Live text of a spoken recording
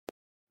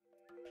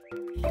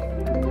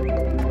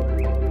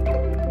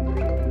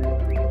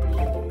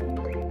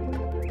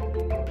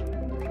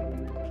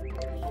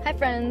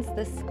friends,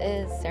 this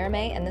is Sarah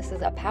May, and this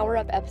is a Power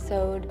Up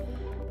episode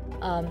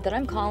that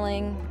I'm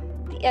calling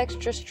the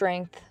Extra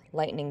Strength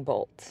Lightning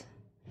Bolt.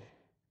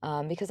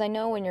 Because I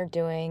know when you're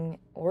doing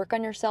work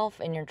on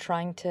yourself and you're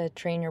trying to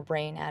train your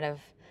brain out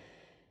of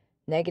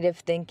negative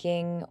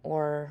thinking,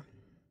 or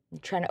you're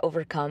trying to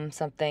overcome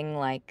something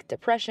like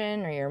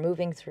depression, or you're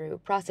moving through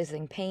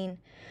processing pain,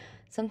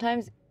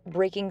 sometimes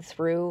breaking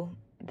through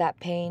that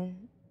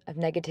pain of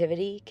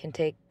negativity can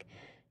take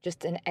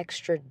just an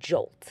extra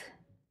jolt.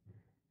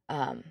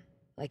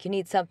 Like you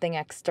need something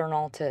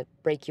external to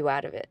break you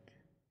out of it.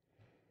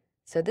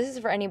 So this is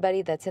for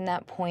anybody that's in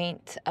that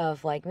point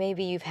of, like,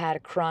 maybe you've had a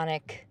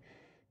chronic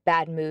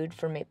bad mood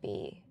for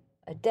maybe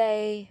a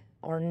day,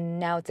 or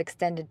now it's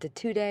extended to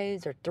 2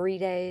 days or 3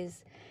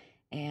 days,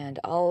 and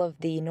all of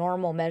the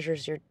normal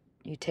measures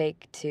you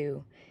take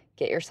to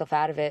get yourself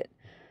out of it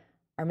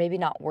are maybe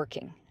not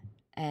working.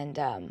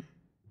 And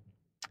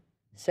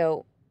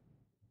so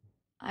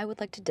I would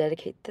like to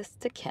dedicate this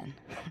to Ken,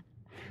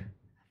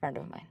 a friend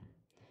of mine.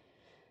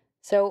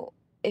 So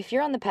if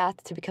you're on the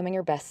path to becoming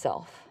your best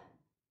self,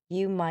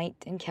 you might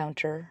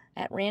encounter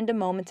at random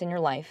moments in your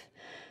life,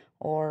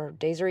 or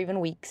days or even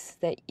weeks,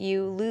 that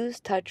you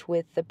lose touch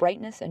with the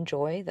brightness and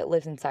joy that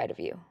lives inside of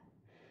you.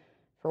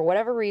 For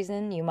whatever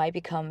reason, you might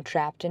become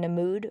trapped in a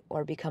mood,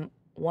 or become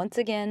once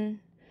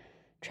again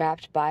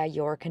trapped by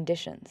your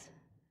conditions.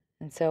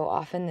 And so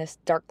often this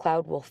dark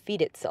cloud will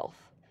feed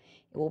itself.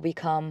 It will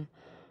become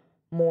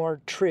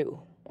more true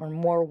or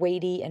more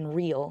weighty and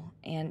real.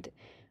 And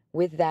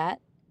with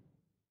that,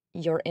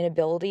 your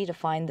inability to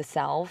find the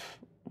salve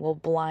will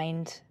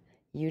blind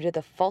you to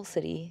the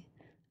falsity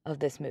of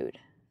this mood.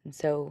 And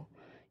so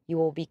you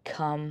will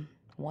become,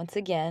 once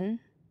again,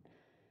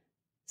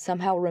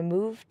 somehow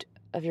removed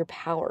of your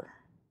power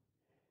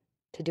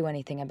to do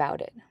anything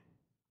about it.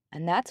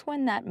 And that's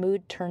when that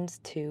mood turns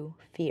to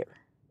fear.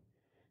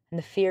 And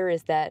the fear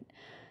is that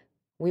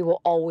we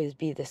will always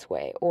be this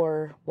way,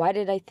 or why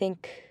did I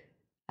think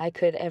I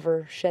could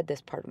ever shed this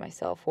part of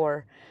myself,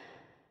 or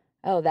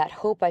oh, that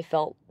hope I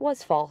felt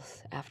was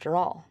false after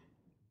all.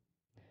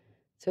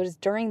 So it is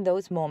during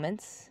those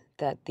moments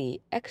that the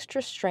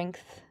extra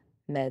strength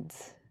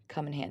meds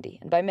come in handy.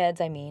 And by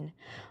meds, I mean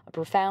a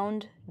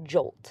profound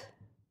jolt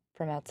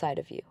from outside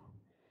of you.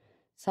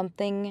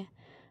 Something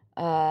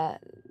or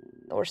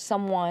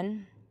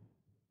someone,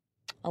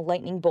 a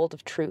lightning bolt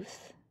of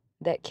truth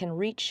that can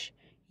reach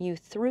you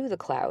through the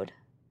cloud.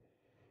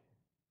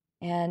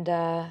 And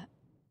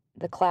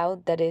the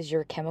cloud that is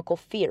your chemical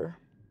fear,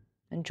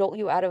 and jolt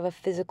you out of a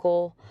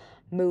physical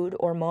mood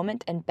or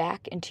moment and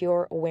back into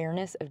your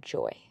awareness of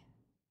joy.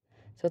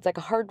 So it's like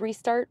a hard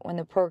restart when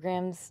the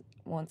programs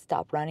won't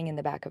stop running in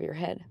the back of your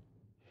head.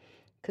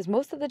 Because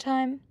most of the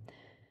time,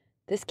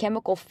 this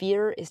chemical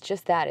fear is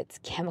just that, it's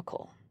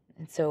chemical.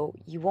 And so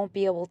you won't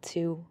be able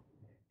to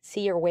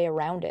see your way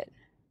around it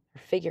or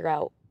figure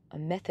out a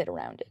method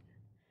around it.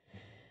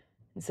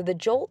 And so the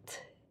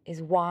jolt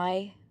is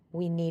why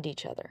we need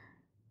each other.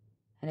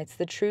 And it's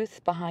the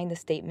truth behind the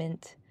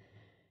statement,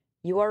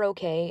 you are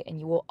okay and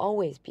you will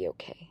always be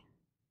okay.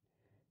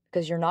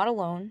 Because you're not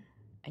alone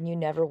and you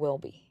never will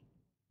be.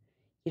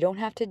 You don't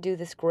have to do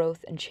this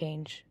growth and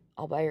change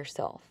all by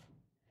yourself.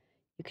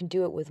 You can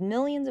do it with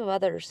millions of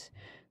others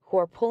who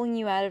are pulling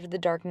you out of the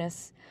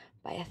darkness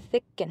by a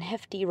thick and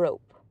hefty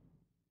rope.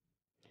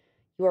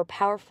 You are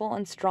powerful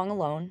and strong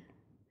alone,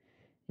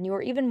 and you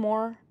are even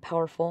more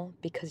powerful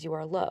because you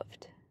are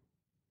loved.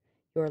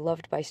 You are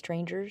loved by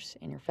strangers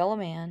and your fellow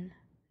man,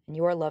 and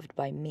you are loved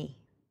by me.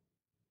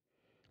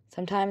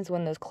 Sometimes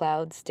when those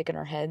clouds stick in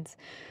our heads,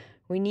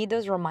 we need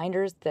those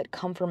reminders that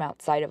come from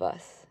outside of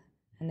us.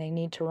 And they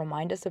need to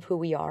remind us of who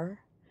we are,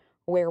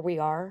 where we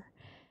are,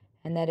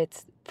 and that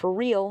it's for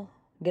real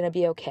going to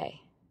be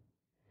okay.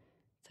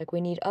 It's like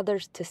we need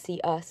others to see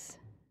us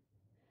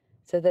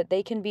so that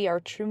they can be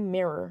our true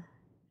mirror.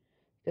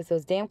 Because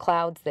those damn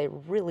clouds, they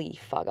really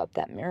fog up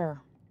that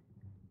mirror.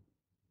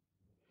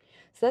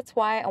 So that's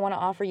why I want to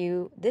offer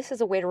you, this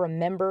is a way to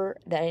remember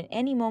that in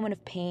any moment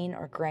of pain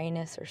or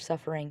grayness or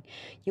suffering,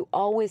 you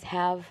always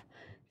have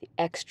the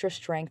extra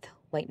strength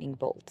lightning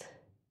bolt.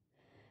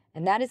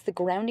 And that is the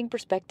grounding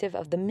perspective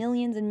of the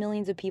millions and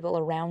millions of people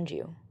around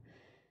you.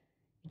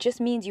 It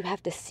just means you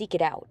have to seek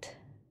it out.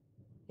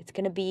 It's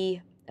going to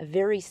be a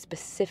very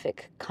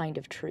specific kind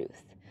of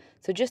truth.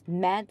 So just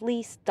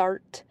madly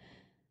start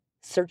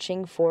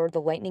searching for the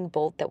lightning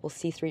bolt that will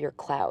see through your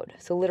cloud.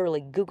 So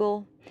literally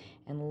Google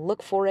and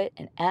look for it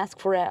and ask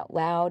for it out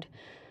loud.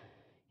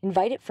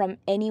 Invite it from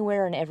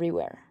anywhere and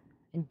everywhere.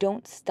 And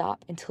don't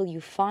stop until you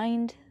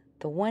find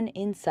the one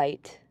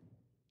insight,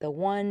 the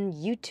one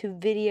YouTube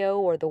video,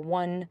 or the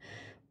one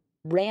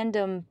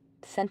random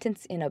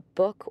sentence in a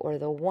book, or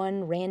the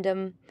one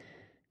random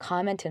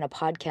comment in a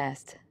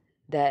podcast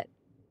that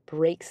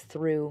breaks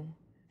through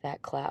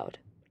that cloud.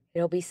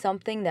 It'll be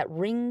something that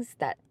rings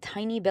that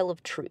tiny bell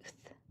of truth.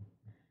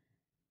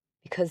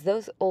 Because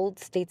those old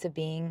states of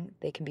being,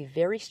 they can be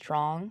very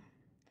strong,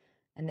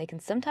 and they can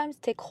sometimes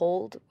take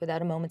hold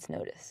without a moment's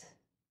notice.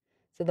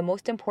 So the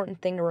most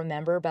important thing to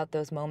remember about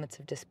those moments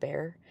of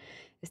despair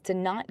is to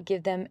not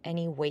give them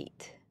any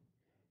weight.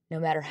 No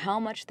matter how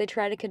much they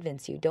try to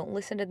convince you, don't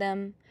listen to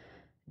them.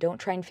 Don't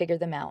try and figure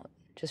them out.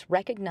 Just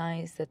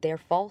recognize that they're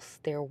false,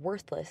 they're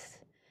worthless,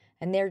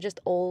 and they're just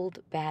old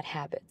bad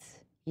habits.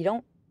 You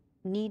don't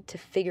need to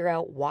figure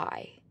out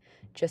why.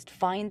 Just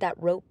find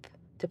that rope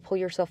to pull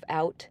yourself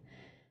out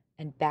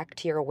and back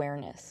to your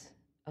awareness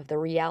of the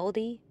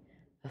reality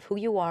of who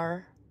you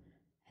are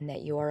and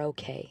that you are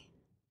okay.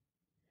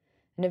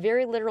 In a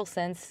very literal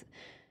sense,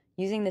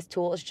 using this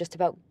tool is just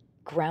about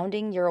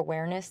grounding your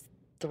awareness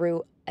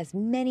through as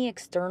many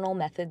external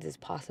methods as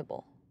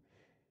possible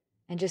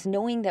and just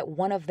knowing that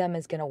one of them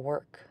is going to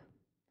work.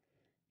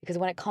 Because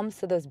when it comes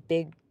to those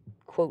big,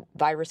 quote,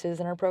 viruses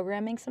in our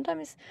programming,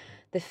 sometimes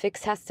the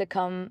fix has to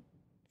come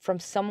from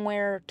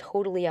somewhere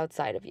totally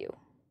outside of you.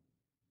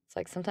 It's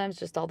like sometimes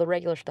just all the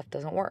regular stuff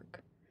doesn't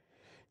work.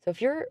 So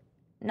if you're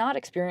not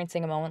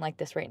experiencing a moment like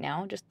this right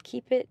now, just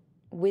keep it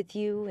with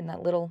you in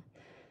that little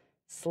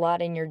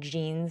slot in your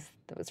jeans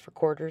that was for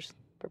quarters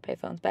for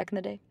payphones back in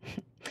the day.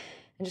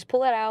 And just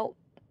pull that out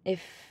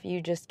if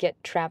you just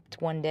get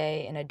trapped one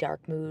day in a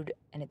dark mood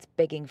and it's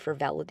begging for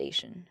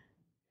validation.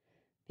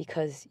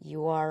 Because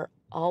you are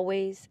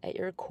always at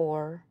your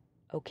core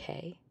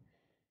okay.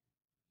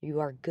 You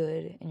are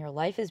good and your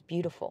life is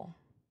beautiful.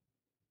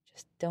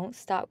 Just don't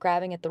stop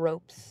grabbing at the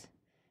ropes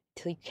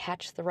till you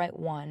catch the right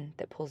one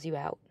that pulls you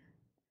out.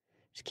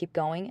 Just keep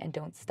going and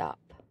don't stop.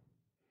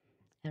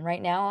 And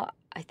right now,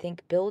 I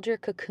think build your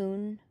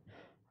cocoon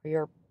or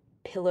your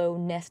pillow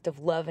nest of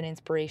love and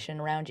inspiration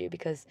around you,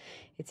 because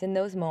it's in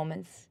those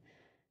moments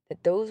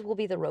that those will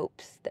be the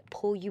ropes that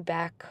pull you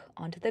back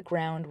onto the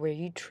ground where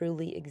you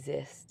truly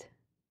exist,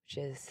 which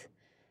is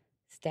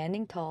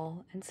standing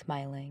tall and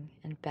smiling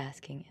and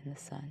basking in the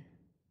sun.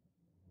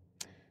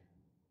 So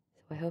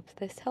I hope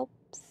this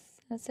helps.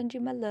 I send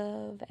you my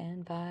love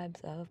and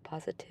vibes of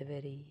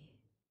positivity.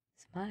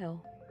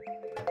 Smile.